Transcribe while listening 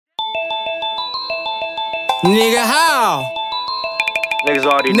Nigga, how? Niggas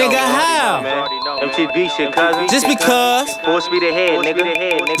already know. Nigga, how? MTV shit, cousin. Just because. Full speed ahead,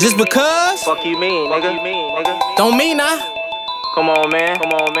 nigga. Just because? Fuck you mean, nigga. Don't mean I. Come on, man.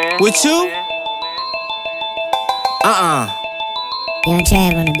 With you? Young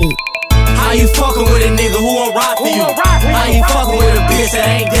Trav on the beat. How you fucking with a nigga who won't rock for you? How you fucking with a bitch that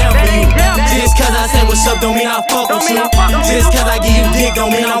ain't down for you? Just cause I say what's up don't mean I fuck with you. Just cause I give you dick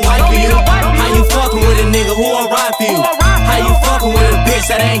don't mean I'm white for you. How you fucking with a nigga who won't rock for you? How you fucking with a bitch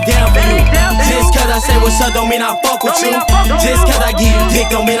that ain't down for you? Just cause I say what's up don't mean I fuck with you. Just cause I give you dick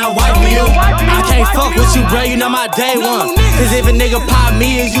don't mean I'm white for you. I can't fuck with you, bro, you know my day one. Cause if a nigga pop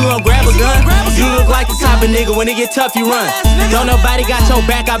me, is you gon' grab a gun? You look like the type of nigga when it get tough you run. Don't nobody got your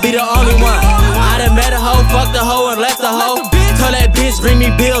back, I be the only one. I done met a hoe, fucked the hoe and left the hoe. Told that bitch bring me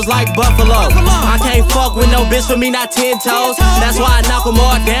bills like Buffalo. I can't fuck with no bitch for me, not 10 toes. That's why I knock them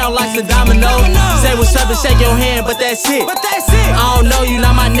all down like some dominoes. Say what's up and shake your hand, but that's it. I don't know you,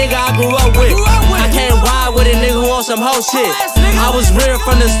 not my nigga I grew up with. I can't ride with a nigga who on some hoe shit. I was real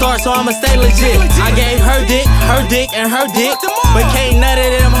from the start, so I'ma stay legit. I gave her dick, and her dick. But can't none of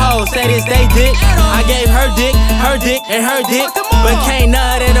them hoes say this they dick. I gave her dick, and her dick. But can't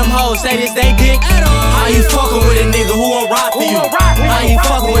none of them hoes say this they dick. How you fucking with a nigga who won't rock for you? How you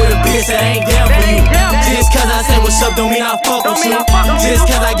fucking with a bitch that ain't down for you? Just cause I say what's up don't mean I fuck with you. Just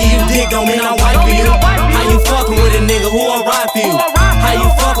cause I give you dick don't mean I'm white for you. How you fucking with a nigga who won't rock for you? How you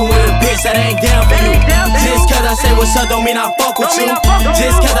fucking with a bitch that ain't down for you? Just cause I say what's up don't mean I fuck with you.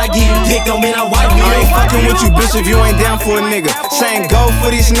 Just cause I give you dick don't mean I'm white for you. I ain't fucking with you, bitch, if you ain't down for a nigga. Same go for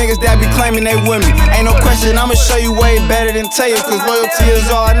these niggas that be claiming they with me. Ain't no question, I'ma show you way better than tell you. Cause loyalty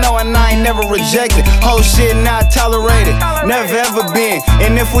is all I know and I ain't never rejected. Whole shit not tolerated, never ever been.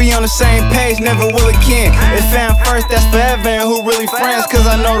 And if we on the same page, never will again. If fam first, that's forever, and who really friends? Cause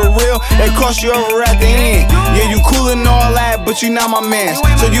I know the real, they cross you over at the end. Yeah, you cool and all that, but you not my mans.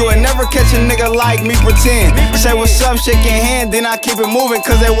 So you will never catch a nigga like me pretend. Say what's up, shake your hand, then I keep it moving.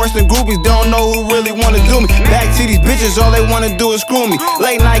 Cause they worse than groupies, don't know who really wanna do me. Back to these bitches, all they wanna do is screw me.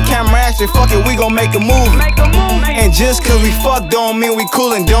 Late night camera action, fuck it, we gon' make a movie. And just cause we fuck don't mean we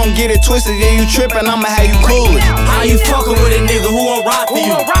coolin'. Don't get it twisted, yeah you trippin', I'ma have you coolin'. How you fucking with a nigga who won't rock for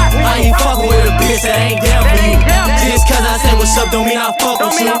you? How you fucking with a bitch that ain't down for you? Just cause I say what's up don't mean I fuck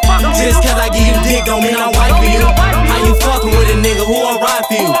with you. Just cause I give you dick don't mean I'm white for you. How you fucking with a nigga who won't rock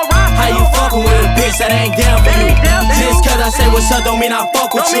for you? How you fucking with a bitch that ain't down for you? Just cause I say what's up don't mean I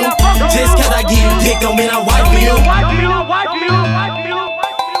fuck with you. Just cause I give you dick don't mean I'm white for you.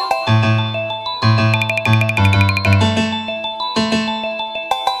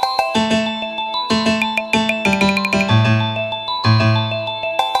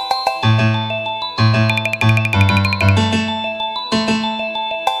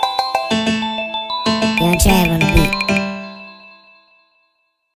 Young Trav on